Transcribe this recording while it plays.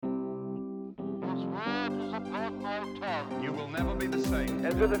You will never be the same.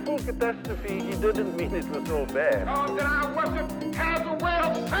 And with the full catastrophe, he didn't mean it was all bad. God that I worship has a way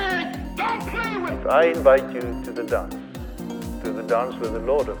of saying, don't play with I invite you to the dance with the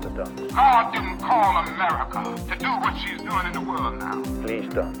Lord of the dance. God didn't call America to do what she's doing in the world now.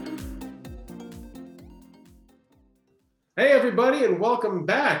 Please dance. Hey, everybody, and welcome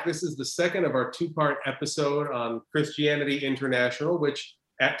back. This is the second of our two-part episode on Christianity International, which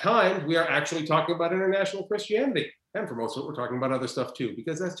at times we are actually talking about international Christianity. And for most of it, we're talking about other stuff too,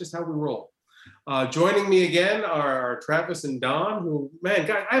 because that's just how we roll. Joining me again are Travis and Don, who, man,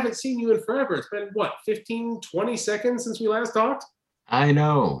 guys, I haven't seen you in forever. It's been, 15, 20 seconds since we last talked? I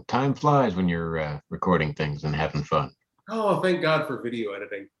know. Time flies when you're recording things and having fun. Oh, thank God for video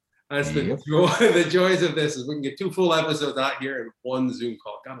editing. That's Yep. the joys of this is we can get 2 full episodes out here in one Zoom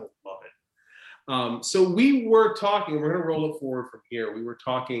call. Gotta love it. So we were talking, we're going to roll it forward from here. We were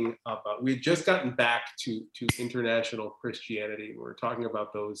talking about, we had just gotten back to international Christianity. We were talking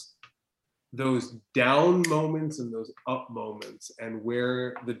about those down moments and those up moments and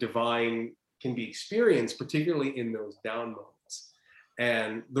where the divine can be experienced, particularly in those down moments.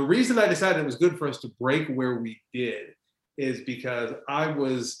 And the reason I decided it was good for us to break where we did is because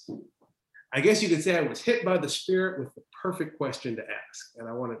I guess you could say I was hit by the Spirit with the perfect question to ask. And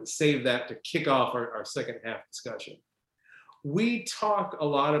I wanted to save that to kick off our second half discussion. We talk a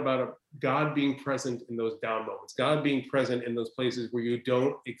lot about God being present in those down moments, God being present in those places where you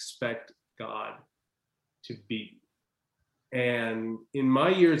don't expect God to be. And in my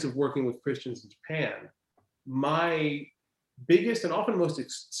years of working with Christians in Japan, my biggest and often most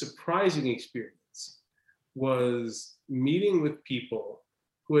surprising experience was meeting with people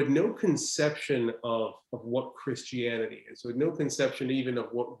who had no conception of what Christianity is, who had no conception even of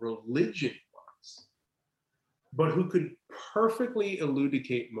what religion was, but who could perfectly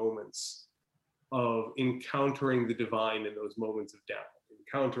elucidate moments of encountering the divine in those moments of doubt,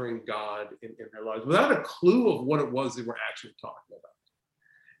 encountering God in their lives without a clue of what it was they were actually talking about.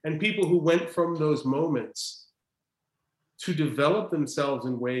 And people who went from those moments to develop themselves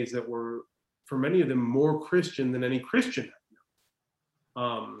in ways that were, for many of them, more Christian than any Christian I've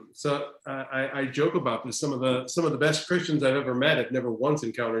known. So I joke about this. Some of the best Christians I've ever met have never once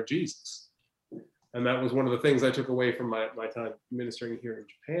encountered Jesus. And that was one of the things I took away from my time ministering here in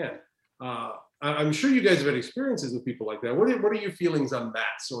Japan. I'm sure you guys have had experiences with people like that. What are your feelings on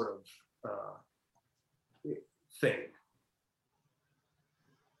that sort of thing?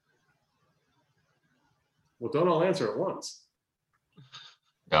 Well, don't all answer at once.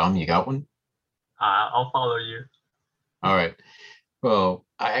 Dom, you got one? I'll follow you. All right. Well,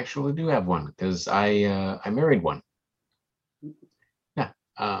 I actually do have one because I married one. Yeah.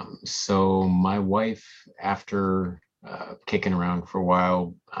 So my wife, after kicking around for a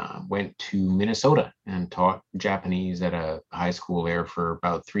while, went to Minnesota and taught Japanese at a high school there for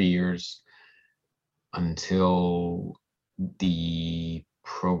about 3 years until the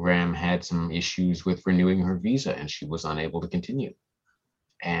program had some issues with renewing her visa and she was unable to continue.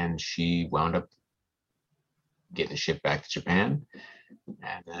 And she wound up getting shipped back to Japan.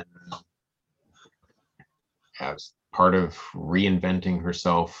 And then as part of reinventing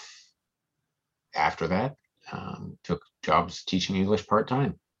herself after that, took jobs teaching English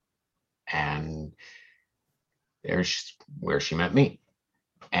part-time. And there's where she met me.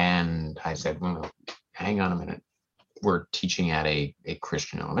 And I said, well, hang on a minute. We're teaching at a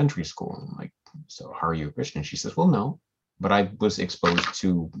Christian elementary school. I'm like, so how are you a Christian? She says, well, no. But I was exposed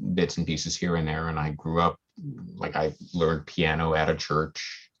to bits and pieces here and there. And I grew up, like I learned piano at a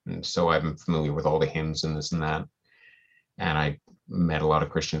church. And so I'm familiar with all the hymns and this and that. And I met a lot of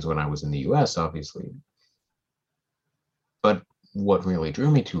Christians when I was in the US, obviously. But what really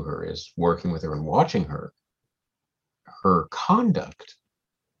drew me to her is working with her and watching her. Her conduct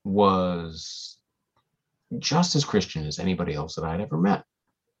was just as Christian as anybody else that I'd ever met.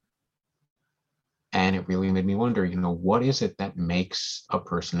 And it really made me wonder, what is it that makes a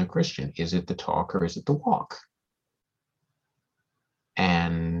person a Christian? Is it the talk or is it the walk?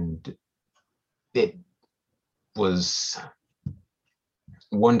 And it was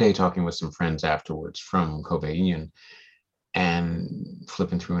one day talking with some friends afterwards from Kobe Union and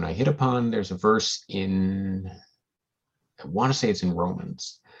flipping through, and I hit upon, there's a verse in, I want to say it's in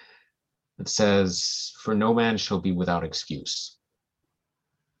Romans, that says, for no man shall be without excuse.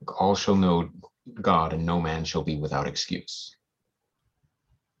 All shall know God and no man shall be without excuse.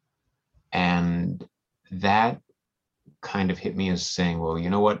 And that kind of hit me as saying, well, you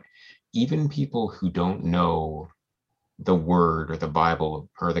know what? Even people who don't know the word or the Bible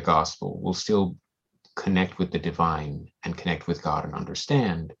or the gospel will still connect with the divine and connect with God and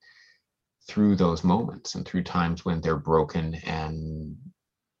understand through those moments and through times when they're broken and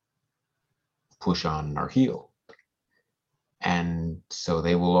push on and are healed. And so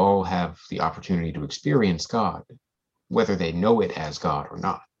they will all have the opportunity to experience God, whether they know it as God or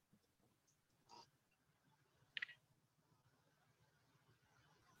not.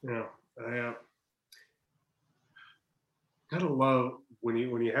 Yeah, I gotta love when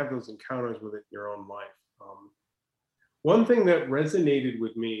you have those encounters with it in your own life. One thing that resonated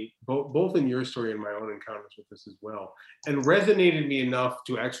with me, both in your story and my own encounters with this as well, and resonated me enough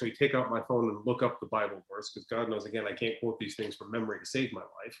to actually take out my phone and look up the Bible verse, because God knows, again, I can't quote these things from memory to save my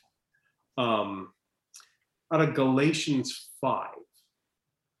life. Out of Galatians 5.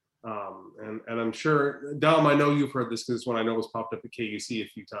 And I'm sure, Dom, I know you've heard this because it's one I know was popped up at KUC a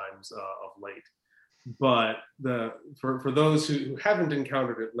few times of late. But for those who haven't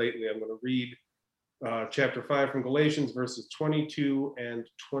encountered it lately, I'm going to read chapter 5 from Galatians, verses 22 and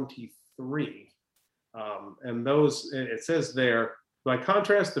 23. And those, it says there, by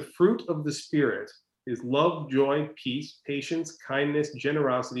contrast, the fruit of the Spirit is love, joy, peace, patience, kindness,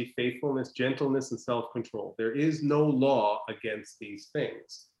 generosity, faithfulness, gentleness, and self-control. There is no law against these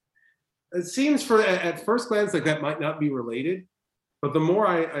things. It seems at first glance like that might not be related, but the more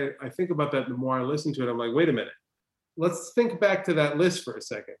I think about that, the more I listen to it, I'm like, wait a minute. Let's think back to that list for a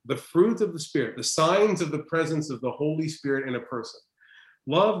second. The fruit of the Spirit, the signs of the presence of the Holy Spirit in a person.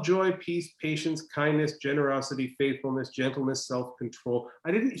 Love, joy, peace, patience, kindness, generosity, faithfulness, gentleness, self-control.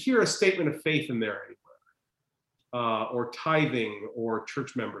 I didn't hear a statement of faith in there anywhere, or tithing or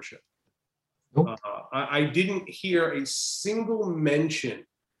church membership. Nope. I didn't hear a single mention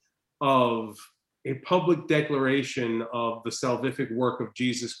of a public declaration of the salvific work of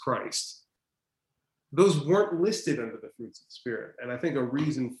Jesus Christ. Those weren't listed under the fruits of the Spirit. And I think a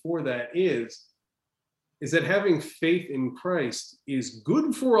reason for that is that having faith in Christ is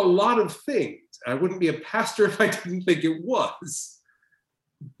good for a lot of things. I wouldn't be a pastor if I didn't think it was.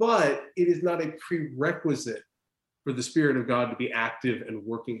 But it is not a prerequisite for the Spirit of God to be active and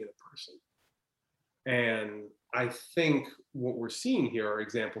working in a person. And I think what we're seeing here are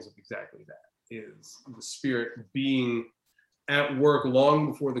examples of exactly that, is the Spirit being at work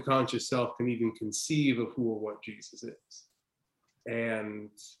long before the conscious self can even conceive of who or what Jesus is. And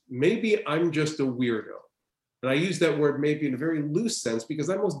maybe I'm just a weirdo. And I use that word maybe in a very loose sense because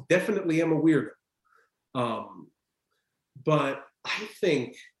I most definitely am a weirdo. But I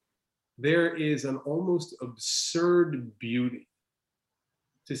think there is an almost absurd beauty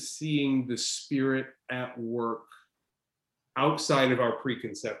to seeing the Spirit at work outside of our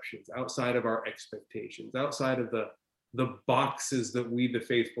preconceptions, outside of our expectations, outside of the boxes that we, the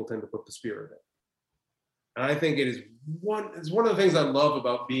faithful, tend to put the Spirit in. And I think it's one of the things I love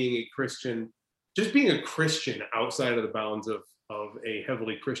about being a Christian, just being a Christian outside of the bounds of a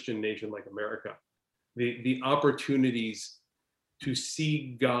heavily Christian nation like America. The opportunities to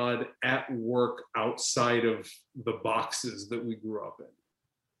see God at work outside of the boxes that we grew up in.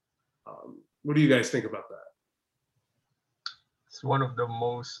 What do you guys think about that? It's one of the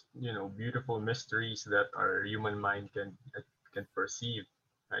most, beautiful mysteries that our human mind can perceive.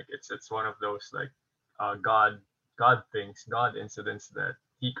 Like it's one of those God things, God incidents that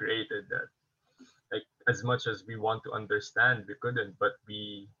He created that, like, as much as we want to understand, we couldn't, but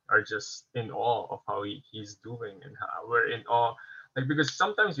we are just in awe of how He's doing, and how we're in awe, like, because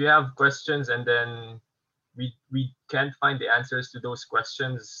sometimes we have questions and then we can't find the answers to those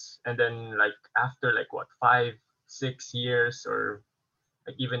questions, and then after 5-6 years, or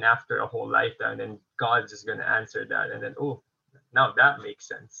even after a whole lifetime, then God's just gonna answer that, and then now that makes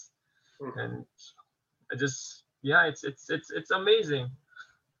sense. And I just, it's amazing.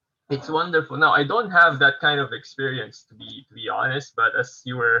 It's wonderful. Now I don't have that kind of experience, to be honest, but as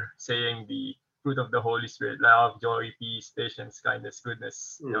you were saying, the fruit of the Holy Spirit, love, joy, peace, patience, kindness,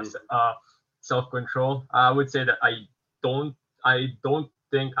 goodness, self-control. I would say that I don't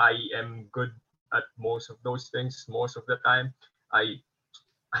think I am good at most of those things most of the time. I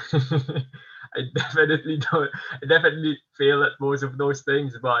I definitely don't. I definitely fail at most of those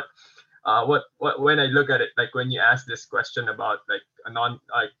things. But what when I look at it, like when you ask this question about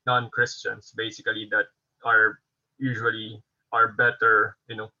non-Christians, basically, that are usually are better,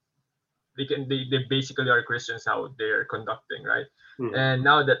 they basically are Christians, how they're conducting, right? Mm-hmm. And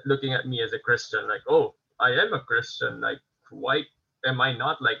now that looking at me as a Christian, I am a Christian. Why am I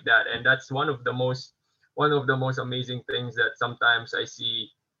not like that? And that's one of the most amazing things that sometimes I see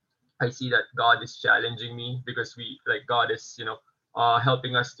that God is challenging me, because God is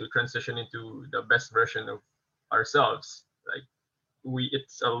helping us to transition into the best version of ourselves.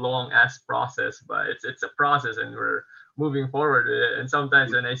 It's a long ass process, but it's a process, and we're moving forward with it. And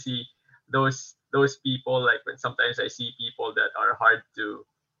sometimes when I see those people, like when sometimes I see people that are hard to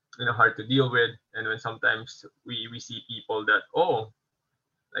deal with, and when sometimes we see people that, oh,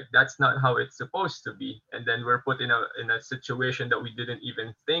 like that's not how it's supposed to be, and then we're put in a situation that we didn't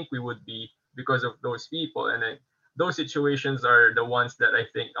even think we would be because of those people. And then those situations are the ones that I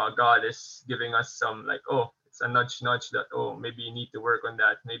think God is giving us some, like, oh, it's a nudge that, oh, maybe you need to work on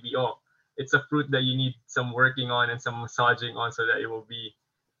that, maybe, oh, it's a fruit that you need some working on and some massaging on, so that it will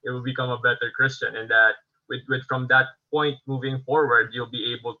become a better Christian. And that with from that point moving forward, you'll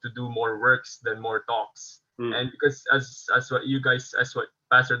be able to do more works than more talks. And because as what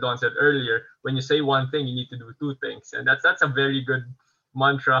Pastor Don said earlier, when you say one thing, you need to do two things, and that's a very good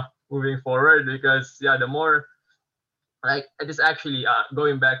mantra moving forward. Because the more, like, it is actually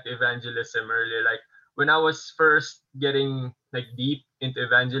going back to evangelism earlier, like when I was first getting like deep into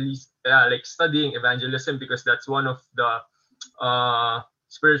like studying evangelism, because that's one of the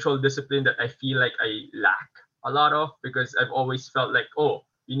spiritual discipline that I feel like I lack a lot of, because I've always felt like, oh,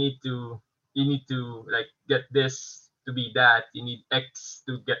 you need to like get this to be that, you need X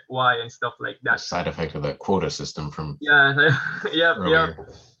to get Y and stuff like A that. side effect of the quota system from Yeah, yep. earlier.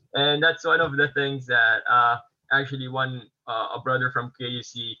 And that's one of the things that actually one a brother from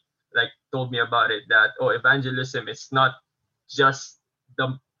KUC like told me about it, that, oh, evangelism is not just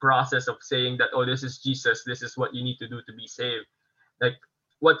the process of saying that, oh, this is Jesus, this is what you need to do to be saved. Like,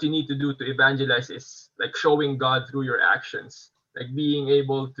 what you need to do to evangelize is like showing God through your actions, like being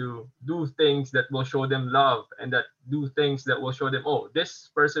able to do things that will show them love, and that do things that will show them, oh, this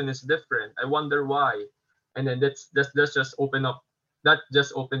person is different, I wonder why. And then that's just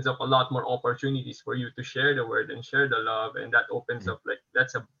opens up a lot more opportunities for you to share the word and share the love. And that opens up, like,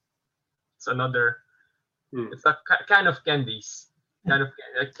 it's another, it's a kind of candies, like,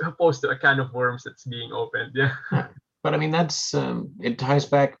 opposed to a can of worms that's being opened. Yeah. But I mean, that's it ties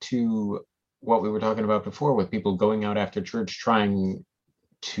back to what we were talking about before, with people going out after church trying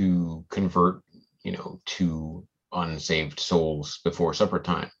to convert, to unsaved souls before supper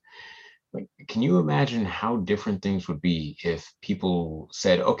time. Like, can you imagine how different things would be if people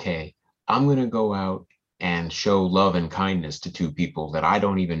said, okay, I'm going to go out and show love and kindness to two people that I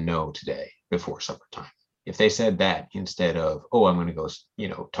don't even know today before supper time? If they said that instead of, oh, I'm going to go,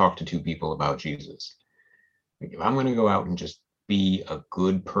 talk to two people about Jesus. Like, if I'm going to go out and just be a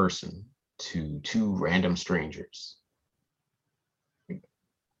good person to two random strangers,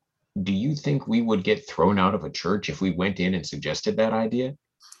 do you think we would get thrown out of a church if we went in and suggested that idea?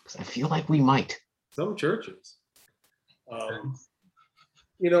 Because I feel like we might. Some churches.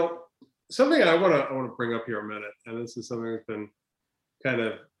 Something I want to bring up here a minute, and this is something that's been kind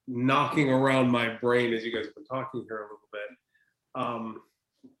of knocking around my brain as you guys have been talking here a little bit,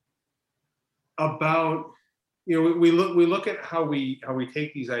 about, we look at how we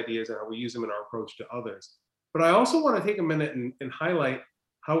take these ideas and how we use them in our approach to others. But I also want to take a minute and highlight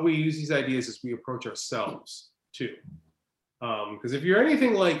how we use these ideas as we approach ourselves too. Because if you're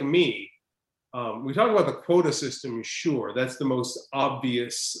anything like me, we talk about the quota system, sure, that's the most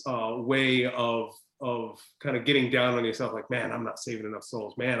obvious way of kind of getting down on yourself, like, man, I'm not saving enough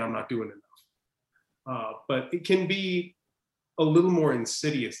souls, man, I'm not doing enough. But it can be a little more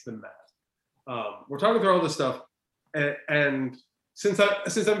insidious than that. We're talking through all this stuff, and since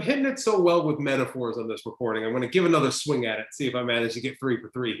I'm hitting it so well with metaphors on this recording, I'm going to give another swing at it, see if I manage to get 3 for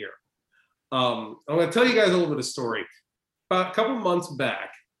 3 here. I'm going to tell you guys a little bit of story. About a couple months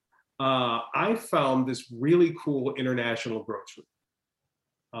back, I found this really cool international grocery.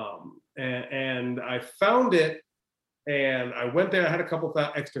 And I found it, and I went there, I had a couple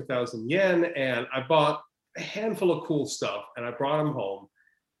extra thousand yen, and I bought a handful of cool stuff, and I brought them home.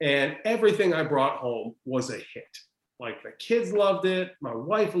 And everything I brought home was a hit. Like, the kids loved it, my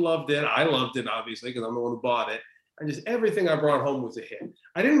wife loved it, I loved it, obviously, because I'm the one who bought it. And just everything I brought home was a hit.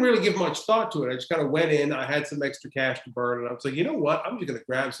 I didn't really give much thought to it. I just kind of went in, I had some extra cash to burn, and I was like, you know what? I'm just going to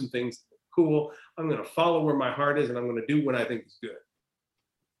grab some things that are cool. I'm going to follow where my heart is, and I'm going to do what I think is good.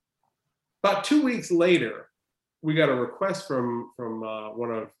 About 2 weeks later, we got a request from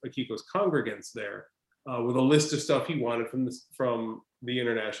one of Akiko's congregants there with a list of stuff he wanted from the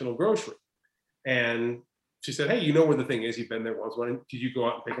international grocery. And she said, hey, you know where the thing is. You've been there once. Why did you go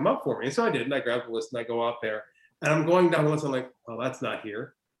out and pick them up for me? And so I did. And I grabbed the list and I go out there. And I'm going down the list. I'm like, oh, that's not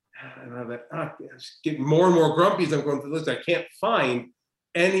here. And I'm like, just getting more and more grumpy as I'm going through the list. I can't find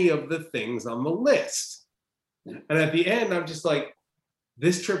any of the things on the list. And at the end, I'm just like,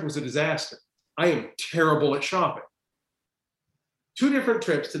 this trip was a disaster. I am terrible at shopping. 2 different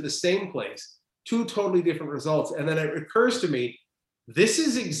trips to the same place, 2 totally different results. And then it occurs to me, this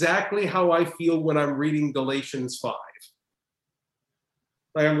is exactly how I feel when I'm reading Galatians 5.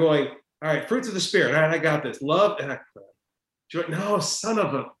 Like, I'm going, All right, fruits of the spirit. All right, I got this. Love and joy. No, son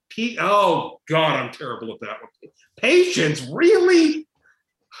of a Pete. Oh God, I'm terrible at that one. Patience, really?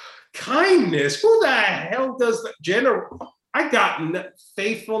 Kindness. Who the hell does that? I got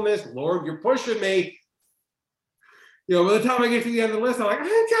faithfulness. Lord, you're pushing me. You know, by the time I get to the end of the list, I'm like, I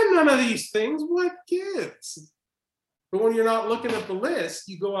ain't got none of these things. What gives? But when you're not looking at the list,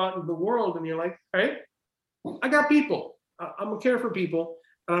 you go out into the world and you're like, hey, I got people. I'm gonna care for people,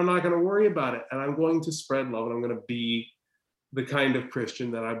 and I'm not gonna worry about it. And I'm going to spread love, and I'm gonna be the kind of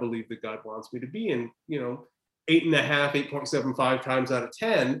Christian that I believe that God wants me to be. And, you know, 8.75 times out of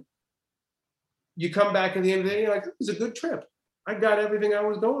 10, you come back at the end of the day, you're like, it was a good trip. I got everything I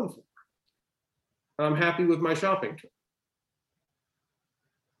was going for. I'm happy with my shopping trip.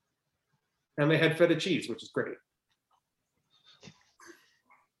 And they had feta cheese, which is great.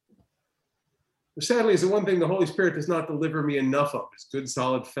 But sadly, is the one thing the Holy Spirit does not deliver me enough of is good,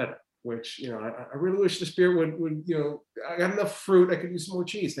 solid feta, which, you know, I really wish the Spirit would, you know, I got enough fruit, I could use some more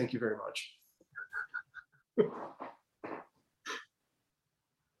cheese. Thank you very much.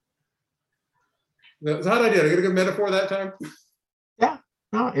 So how'd I do? I get a good metaphor that time? Yeah,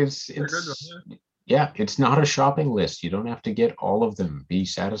 no, it's yeah, it's not a shopping list. You don't have to get all of them. Be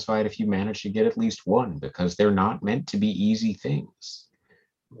satisfied if you manage to get at least one, because they're not meant to be easy things.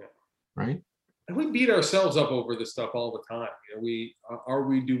 Yeah. Right? And we beat ourselves up over this stuff all the time. You know, are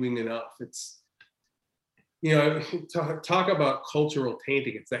we doing enough? It's, you know, talk about cultural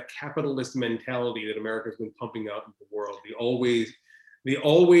tainting. It's that capitalist mentality that America's been pumping out in the world. The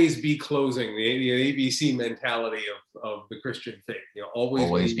always be closing, the ABC mentality of the Christian faith. You know,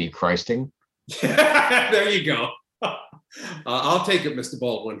 Always be Christing. There you go. I'll take it, Mr.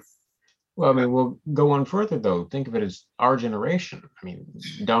 Baldwin. Well, I mean, we'll go on further, though. Think of it as our generation. I mean,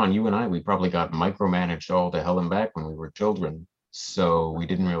 Don, you and I, we probably got micromanaged all to hell and back when we were children. So we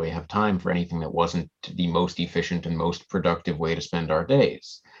didn't really have time for anything that wasn't the most efficient and most productive way to spend our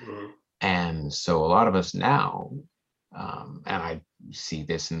days. Mm-hmm. And so a lot of us now, and I see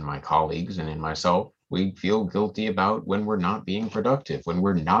this in my colleagues and in myself, we feel guilty about when we're not being productive, when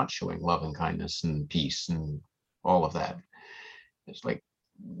we're not showing love and kindness and peace and all of that. It's like,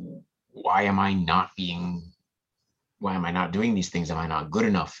 why am I not doing these things? Am I not good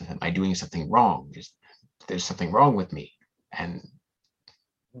enough? Am I doing something wrong? There's something wrong with me. And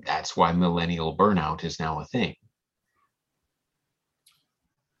that's why millennial burnout is now a thing.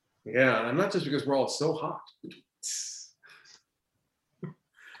 Yeah, and not just because we're all so hot.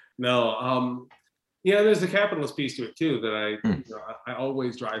 No, yeah, there's the capitalist piece to it too that I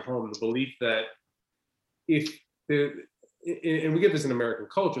always drive home, the belief that and we get this in American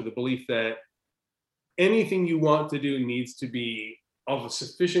culture, the belief that anything you want to do needs to be of a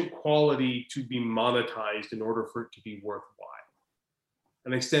sufficient quality to be monetized in order for it to be worthwhile.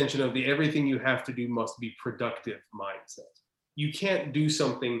 An extension of the everything you have to do must be productive mindset. You can't do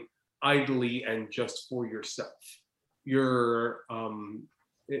something idly and just for yourself.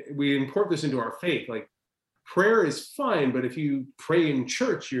 We import this into our faith. Like, prayer is fine, but if you pray in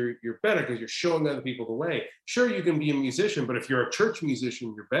church, you're better because you're showing other people the way. Sure, you can be a musician, but if you're a church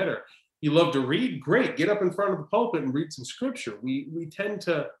musician, you're better. You love to read? Great. Get up in front of the pulpit and read some scripture. We tend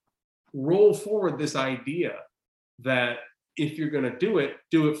to roll forward this idea that if you're going to do it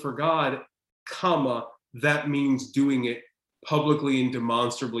for God, that means doing it publicly and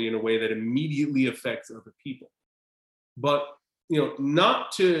demonstrably in a way that immediately affects other people. But, you know,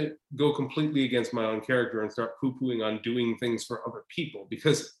 not to go completely against my own character and start poo-pooing on doing things for other people,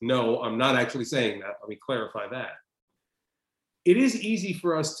 because no, I'm not actually saying that. Let me clarify that. It is easy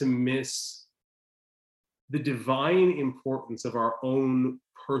for us to miss the divine importance of our own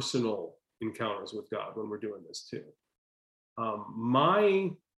personal encounters with God when we're doing this too. I'll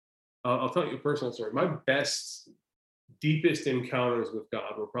tell you a personal story. My best, deepest encounters with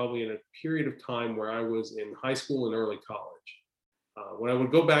God were probably in a period of time where I was in high school and early college. When I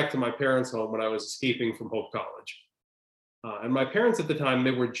would go back to my parents' home when I was escaping from Hope College. And my parents at the time,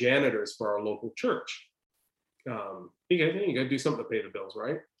 they were janitors for our local church. You got to do something to pay the bills,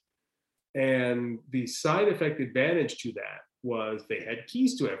 right? And the side effect advantage to that was they had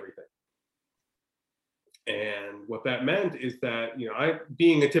keys to everything. And what that meant is that, you know, I,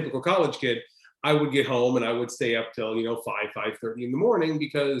 being a typical college kid, I would get home and I would stay up till, 5:30 in the morning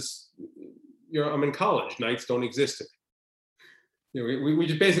because, I'm in college. Nights don't exist to me. We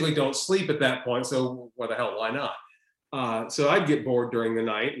just basically don't sleep at that point. So what the hell, why not? So I'd get bored during the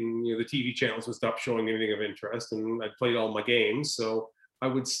night and, the TV channels would stop showing anything of interest and I'd played all my games. So I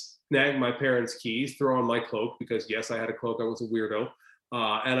would snag my parents' keys, throw on my cloak because yes, I had a cloak. I was a weirdo.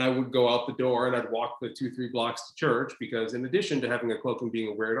 And I would go out the door and I'd walk the 2-3 blocks to church, because in addition to having a cloak and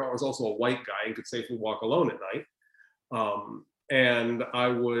being a weirdo, I was also a white guy and could safely walk alone at night. And I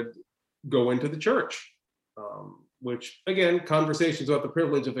would go into the church, which again, conversations about the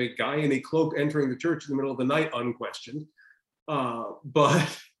privilege of a guy in a cloak entering the church in the middle of the night, unquestioned.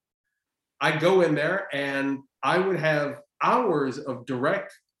 But I'd go in there and I would have hours of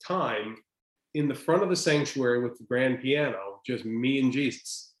direct time in the front of the sanctuary with the grand piano, just me and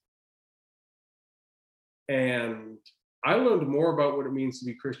Jesus. And I learned more about what it means to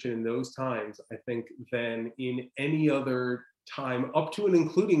be Christian in those times, I think, than in any other time up to and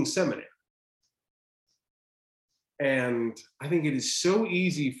including seminary. And I think it is so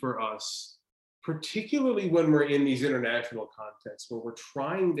easy for us, particularly when we're in these international contexts where we're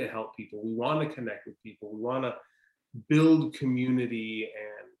trying to help people, we want to connect with people, we want to build community,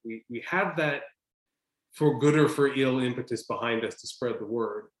 and we have that for good or for ill impetus behind us to spread the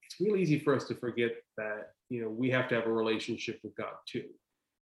word. It's really easy for us to forget that, we have to have a relationship with God too.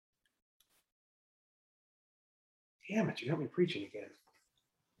 Damn it, you got me preaching again.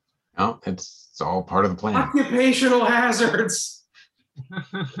 No, it's all part of the plan. Occupational hazards.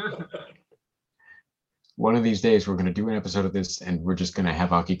 One of these days, we're going to do an episode of this, and we're just going to have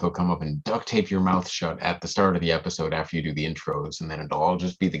Akiko come up and duct tape your mouth shut at the start of the episode after you do the intros, and then it'll all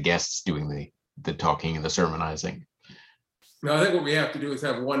just be the guests doing the talking and the sermonizing. No, I think what we have to do is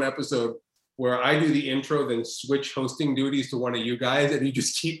have one episode where I do the intro, then switch hosting duties to one of you guys, and you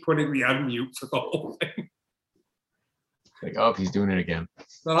just keep putting me on mute for the whole thing. Like, oh, he's doing it again.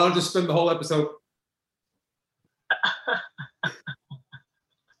 Then I'll just spend the whole episode.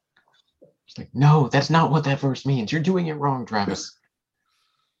 It's like, no, that's not what that verse means. You're doing it wrong, Travis.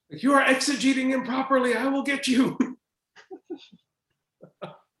 If you are exegeting improperly, I will get you.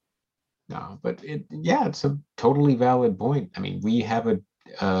 No, but it's a totally valid point. I mean, we have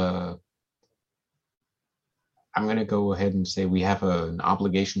I'm going to go ahead and say we have an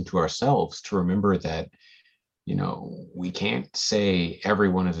obligation to ourselves to remember that, we can't say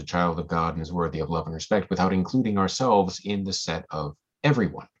everyone is a child of God and is worthy of love and respect without including ourselves in the set of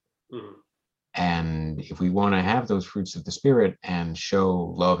everyone. Mm-hmm. And if we want to have those fruits of the Spirit and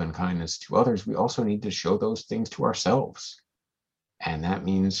show love and kindness to others, we also need to show those things to ourselves. And that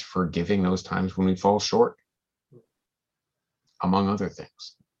means forgiving those times when we fall short, among other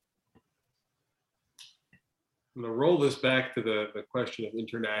things. I'm going to roll this back to the question of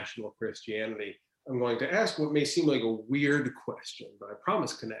international Christianity. I'm going to ask what may seem like a weird question, but I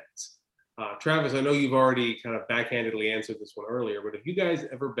promise connects. Travis, I know you've already kind of backhandedly answered this one earlier, but have you guys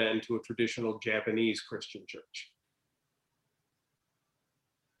ever been to a traditional Japanese Christian church?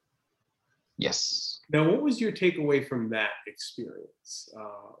 Yes. Now, what was your takeaway from that experience?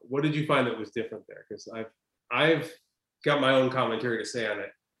 What did you find that was different there? Because I've got my own commentary to say on it,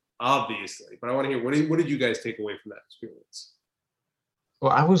 obviously, but I want to hear, what did you guys take away from that experience?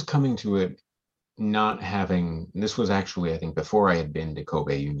 Well, I was coming to it not having, this was actually, I think, before I had been to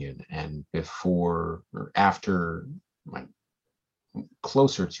Kobe Union and before or after,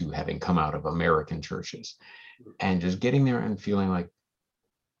 closer to having come out of American churches, and just getting there and feeling like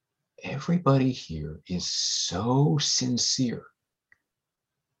everybody here is so sincere.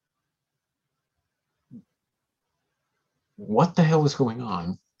 What the hell is going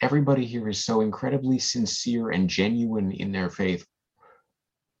on? Everybody here is so incredibly sincere and genuine in their faith.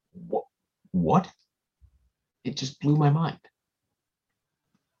 What? It just blew my mind.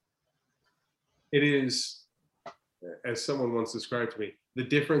 It is, as someone once described to me, the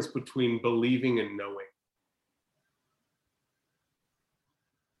difference between believing and knowing.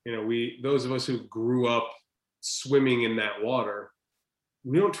 Those of us who grew up swimming in that water,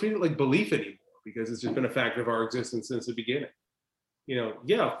 we don't treat it like belief anymore because it's just been a fact of our existence since the beginning.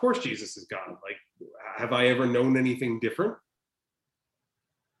 Yeah, of course Jesus is God. Like, have I ever known anything different?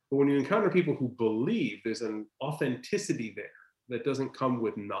 But when you encounter people who believe, there's an authenticity there that doesn't come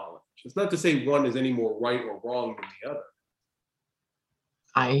with knowledge. It's not to say one is any more right or wrong than the other.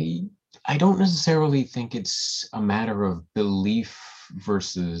 I don't necessarily think it's a matter of belief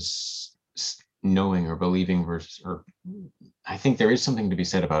versus knowing, or believing versus, or I think there is something to be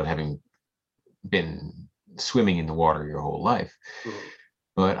said about having been swimming in the water your whole life. Mm-hmm.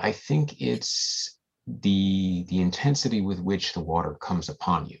 But I think it's the intensity with which the water comes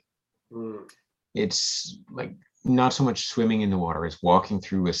upon you. Mm. It's like not so much swimming in the water as walking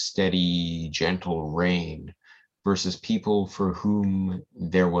through a steady, gentle rain versus people for whom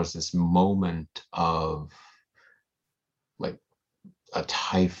there was this moment of like a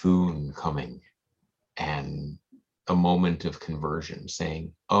typhoon coming and a moment of conversion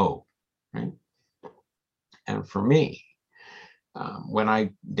saying, oh, right? And for me, When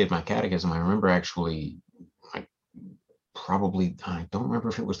I did my catechism, I remember actually, I I don't remember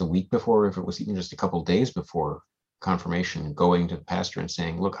if it was the week before, or if it was even just a couple days before confirmation, going to the pastor and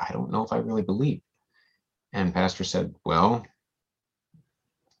saying, look, I don't know if I really believe. And pastor said, well,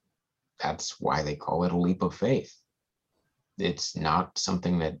 that's why they call it a leap of faith. It's not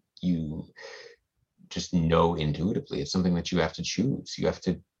something that you just know intuitively. It's something that you have to choose. You have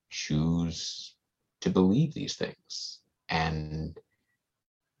to choose to believe these things. And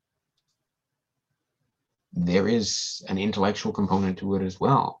there is an intellectual component to it as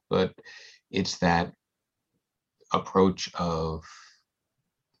well, but it's that approach of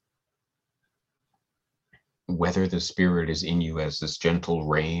whether the Spirit is in you as this gentle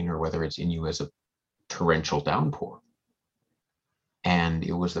rain or whether it's in you as a torrential downpour. And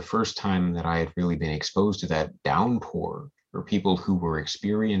it was the first time that I had really been exposed to that downpour, for people who were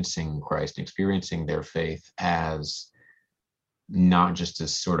experiencing Christ, experiencing their faith as not just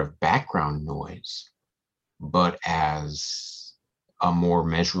this sort of background noise, but as a more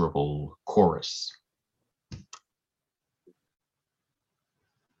measurable chorus.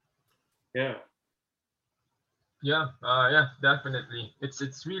 Yeah. Yeah, definitely.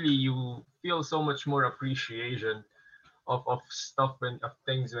 It's really, you feel so much more appreciation of stuff and of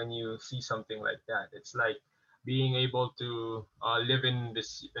things when you see something like that. It's like being able to live in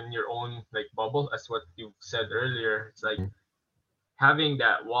this, in your own like bubble, as what you said earlier. It's like having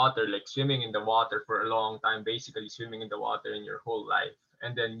that water, like swimming in the water for a long time, basically swimming in the water in your whole life,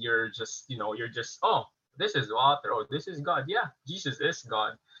 and then you're just, you're just, oh, this is water, oh, this is God, yeah, Jesus is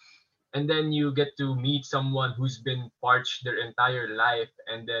God. And then you get to meet someone who's been parched their entire life,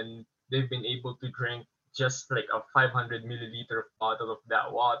 and then they've been able to drink just like a 500 milliliter bottle of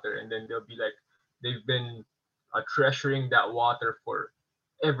that water, and then they'll be like, they've been treasuring that water for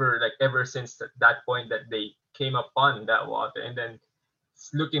ever since that point that they came upon that water. And then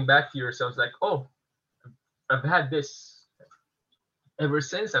looking back to yourselves like, oh, I've had this ever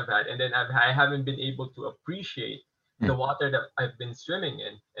since I've had, and then I haven't been able to appreciate the water that I've been swimming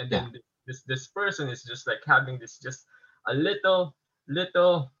in. And then this person is just like having this just a little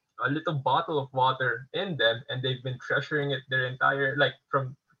bottle of water in them, and they've been treasuring it their entire, like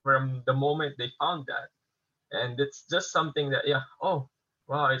from the moment they found that. And it's just something that, yeah, oh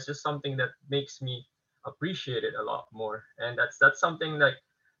wow, it's just something that makes me appreciate it a lot more. And that's something like,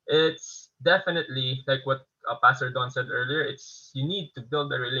 it's definitely like what Pastor Don said earlier. It's, you need to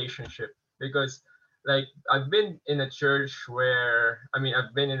build a relationship, because like I've been in a church where,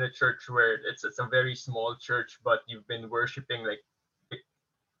 I've been in a church where it's a very small church, but you've been worshiping like,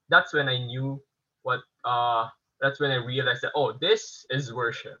 that's when I knew what that's when I realized that, oh, this is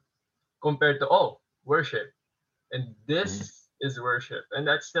worship, compared to, oh, worship, and this is worship. And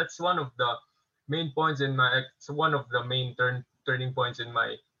that's one of the main points in my, it's one of the main turning points in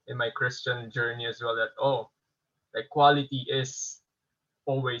my Christian journey as well, that, oh, like quality is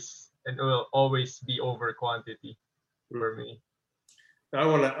always and will always be over quantity for me. I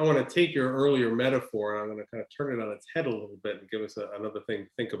want to take your earlier metaphor, and I'm going to kind of turn it on its head a little bit and give us another thing to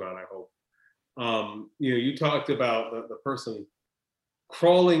think about, I hope. You talked about the person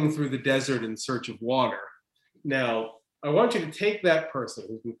crawling through the desert in search of water. Now, I want you to take that person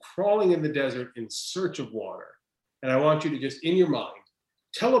who's been crawling in the desert in search of water, and I want you to just, in your mind,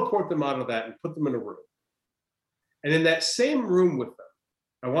 teleport them out of that and put them in a room. And in that same room with them,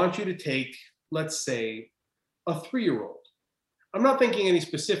 I want you to take, let's say, a 3-year-old. I'm not thinking any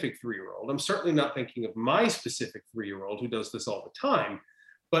specific 3-year-old. I'm certainly not thinking of my specific 3-year-old who does this all the time,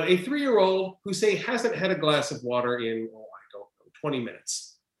 but a 3-year-old who, say, hasn't had a glass of water in, 20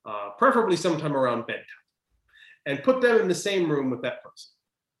 minutes, preferably sometime around bedtime, and put them in the same room with that person.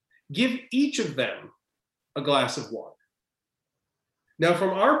 Give each of them a glass of water. Now, from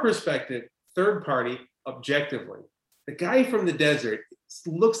our perspective, third party, objectively, the guy from the desert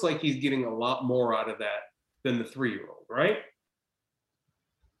looks like he's getting a lot more out of that than the 3-year-old, right?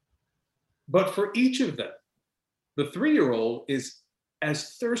 But for each of them, the 3-year-old is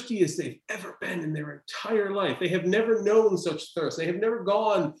as thirsty as they've ever been in their entire life. They have never known such thirst. They have never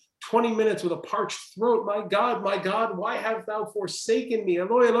gone 20 minutes with a parched throat. My God, why have thou forsaken me?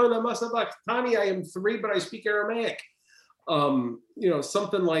 Eloi, Eloi, lama sabachthani. I am 3, but I speak Aramaic.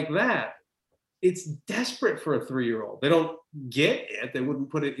 Something like that. It's desperate for a 3-year-old. They don't get it. They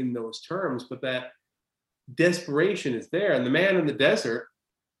wouldn't put it in those terms, but that desperation is there. And the man in the desert,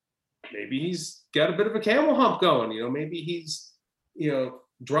 maybe he's got a bit of a camel hump going. Maybe he's,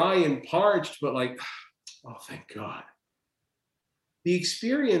 dry and parched, but like, oh, thank God. The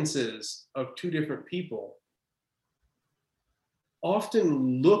experiences of two different people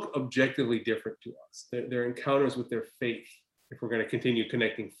often look objectively different to us. Their encounters with their faith if we're going to continue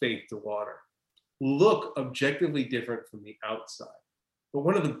connecting faith to water, look objectively different from the outside. But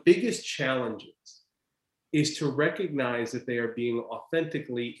one of the biggest challenges is to recognize that they are being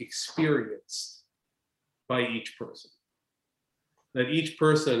authentically experienced by each person. That each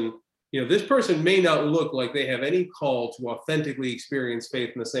person, this person may not look like they have any call to authentically experience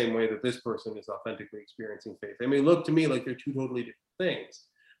faith in the same way that this person is authentically experiencing faith. They may look to me like they're two totally different things,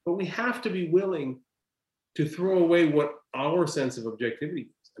 but we have to be willing to throw away what our sense of objectivity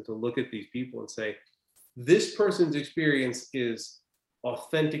is and to look at these people and say, this person's experience is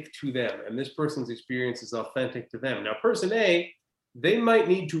authentic to them, and this person's experience is authentic to them. Now, person A, they might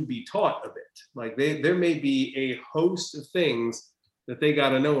need to be taught a bit. Like there may be a host of things that they got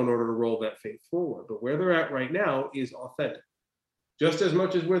to know in order to roll that faith forward. But where they're at right now is authentic. Just as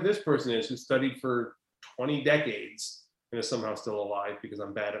much as where this person is, who studied for 20 decades and is somehow still alive because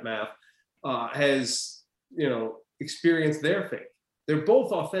I'm bad at math, has, experienced their faith. They're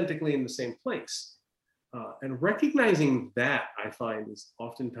both authentically in the same place. And recognizing that, I find, is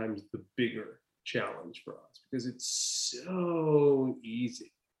oftentimes the bigger challenge for us, because it's so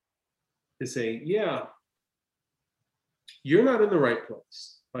easy to say, yeah, you're not in the right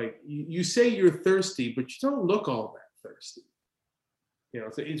place. Like you say you're thirsty, but you don't look all that thirsty.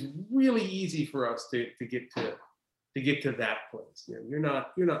 So it's really easy for us to get to that place. You're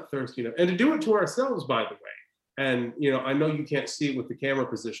not thirsty enough, and to do it to ourselves, by the way. And I know you can't see it with the camera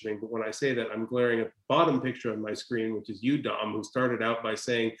positioning, but when I say that, I'm glaring at the bottom picture on my screen, which is you, Dom, who started out by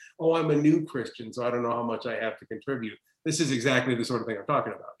saying, "Oh, I'm a new Christian, so I don't know how much I have to contribute." This is exactly the sort of thing I'm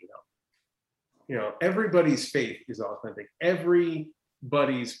talking about. Everybody's faith is authentic.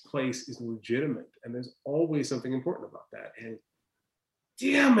 Everybody's place is legitimate, and there's always something important about that. And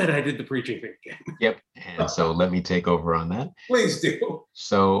damn it, I did the preaching thing again. Yep. And so let me take over on that. Please do.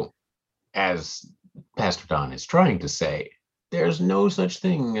 So, as Pastor Don is trying to say, there's no such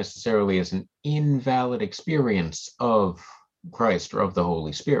thing necessarily as an invalid experience of Christ or of the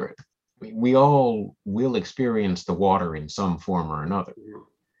Holy Spirit. We all will experience the water in some form or another.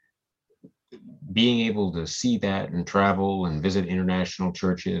 Being able to see that and travel and visit international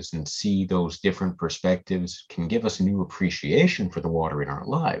churches and see those different perspectives can give us a new appreciation for the water in our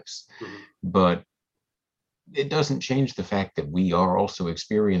lives. But it doesn't change the fact that we are also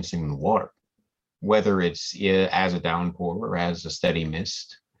experiencing the water, whether it's as a downpour or as a steady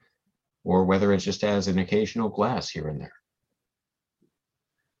mist, or whether it's just as an occasional glass here and there.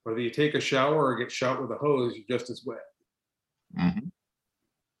 Whether you take a shower or get shot with a hose, you're just as wet. Mm-hmm.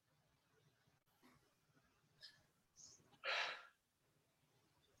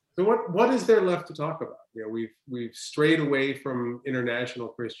 So what is there left to talk about? We've strayed away from international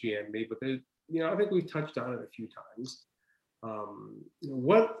Christianity, but I think we've touched on it a few times.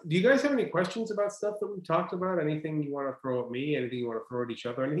 What do you guys have any questions about stuff that we've talked about? Anything you want to throw at me? Anything you want to throw at each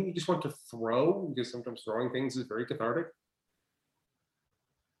other? Anything you just want to throw? Because sometimes throwing things is very cathartic.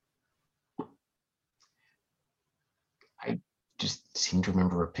 I just seem to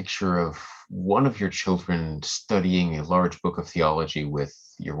remember a picture of one of your children studying a large book of theology with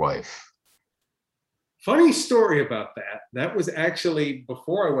your wife. Funny story about that. That was actually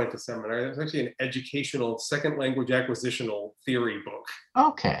before I went to seminary. That was actually an educational second language acquisitional theory book.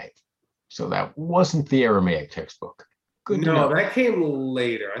 Okay. So that wasn't the Aramaic textbook. Good to No, know. that came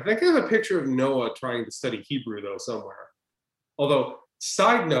later. I think I have a picture of Noah trying to study Hebrew, though, somewhere. Although,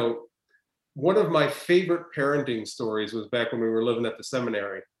 side note, one of my favorite parenting stories was back when we were living at the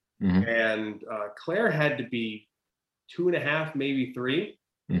seminary. Mhm. And Claire had to be 2.5, maybe 3.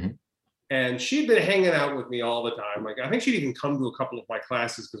 Mhm. And she'd been hanging out with me all the time. Like, I think she'd even come to a couple of my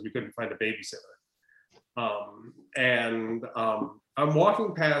classes because we couldn't find a babysitter. I'm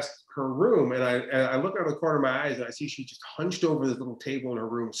walking past her room, and I look out of the corner of my eyes, and I see she just hunched over this little table in her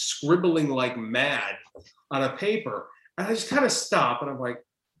room, scribbling like mad on a paper. And I just kind of stop, and I'm like,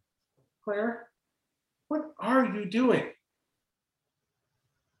 Claire, what are you doing?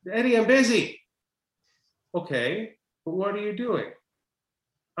 Eddie, I'm busy. Okay, but what are you doing?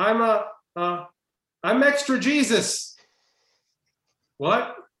 I'm extra Jesus.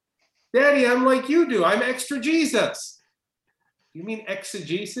 What? Daddy, I'm like you do. I'm extra Jesus. You mean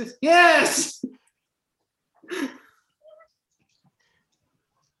exegesis? Yes!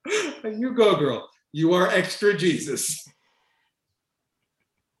 You go, girl. You are extra Jesus.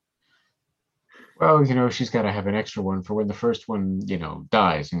 Well, she's got to have an extra one for when the first one,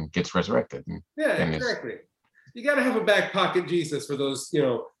 dies and gets resurrected. Yeah, exactly. You got to have a back pocket Jesus for those,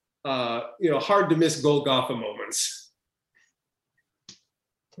 hard to miss Golgotha moments.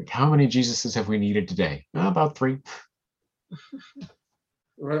 Like, how many Jesuses have we needed today? About 3.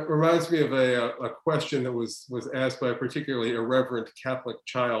 Reminds me of a question that was asked by a particularly irreverent Catholic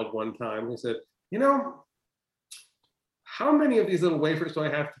child one time. He said, how many of these little wafers do I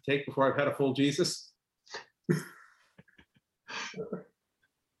have to take before I've had a full Jesus?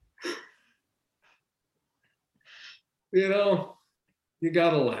 You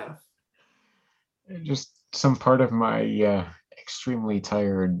gotta laugh. Just some part of my extremely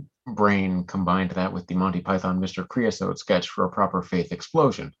tired brain combined that with the Monty Python Mr. Creosote sketch for a proper faith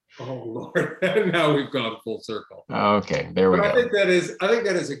explosion. Oh Lord! Now we've gone full circle. Okay, there we But go. I think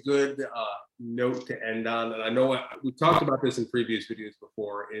that is a good note to end on. And I know we've talked about this in previous videos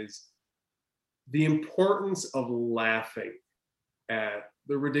before, is the importance of laughing at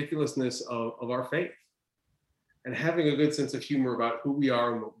the ridiculousness of our faith and having a good sense of humor about who we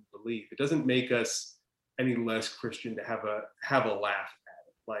are and what we believe. It doesn't make us any less Christian to have a laugh at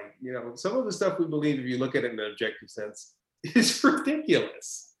it. Like, some of the stuff we believe, if you look at it in an objective sense, is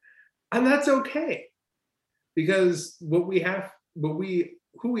ridiculous. And that's okay. Because who we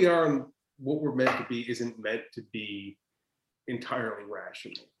are and what we're meant to be isn't meant to be entirely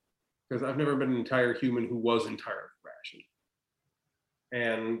rational. Because I've never been an entire human who was entirely rational.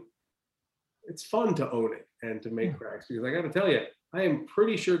 And it's fun to own it and to make cracks, because I got to tell you, I am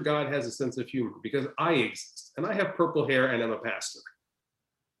pretty sure God has a sense of humor because I exist and I have purple hair and I'm a pastor.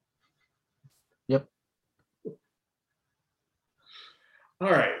 Yep. All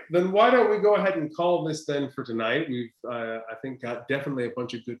right, then why don't we go ahead and call this then for tonight? We've, I think, got definitely a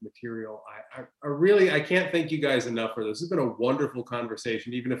bunch of good material. I can't thank you guys enough for this. This has been a wonderful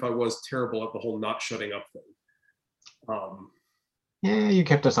conversation, even if I was terrible at the whole not shutting up thing. Yeah, you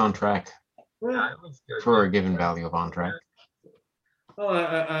kept us on track Yeah, it was good. for a given value of on track. Oh,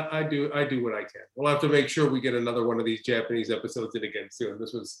 I do what I can. We'll have to make sure we get another one of these Japanese episodes in again soon.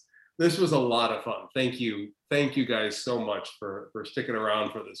 This was a lot of fun. Thank you guys so much for sticking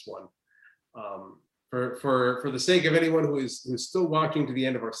around for this one. For the sake of anyone who's still watching to the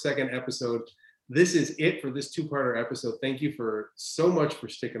end of our second episode, this is it for this two-parter episode. Thank you so much for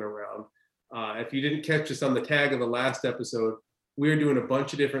sticking around. If you didn't catch us on the tag of the last episode, we're doing a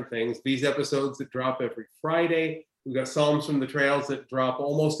bunch of different things. These episodes that drop every Friday. We've got Psalms from the Trails that drop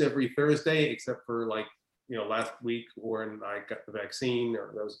almost every Thursday, except for last week when I got the vaccine,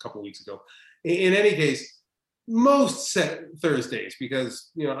 or that was a couple of weeks ago. In any case, most Thursdays,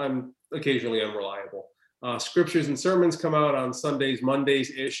 because I'm occasionally unreliable. Scriptures and sermons come out on Sundays,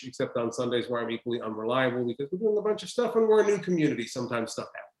 Mondays-ish, except on Sundays where I'm equally unreliable because we're doing a bunch of stuff and we're a new community. Sometimes stuff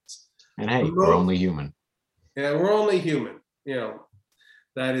happens. And hey, we're only human. Yeah, we're only human.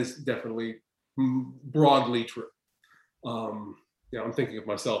 That is definitely broadly true. I'm thinking of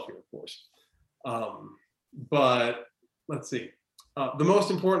myself here, of course. But let's see. The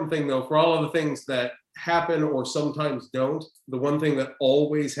most important thing, though, for all of the things that happen or sometimes don't, the one thing that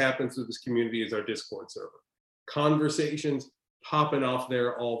always happens with this community is our Discord server. Conversations popping off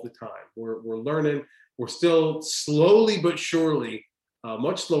there all the time. We're learning. We're still slowly but surely,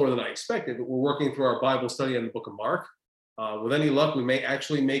 much slower than I expected, but we're working through our Bible study on the book of Mark. With any luck, we may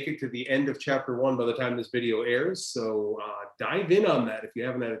actually make it to the end of chapter 1 by the time this video airs. So dive in on that if you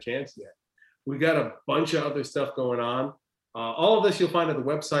haven't had a chance yet. We got a bunch of other stuff going on. All of this you'll find at the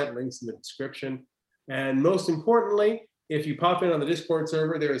website, links in the description. And most importantly, if you pop in on the Discord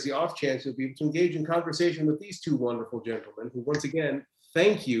server, there is the off chance you'll be able to engage in conversation with these two wonderful gentlemen who, once again,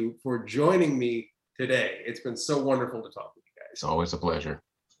 thank you for joining me today. It's been so wonderful to talk with you guys. It's always a pleasure.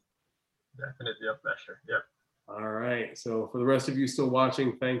 Definitely a pleasure. Yep. All right. So for the rest of you still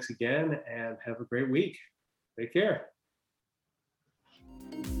watching, thanks again and have a great week. Take care.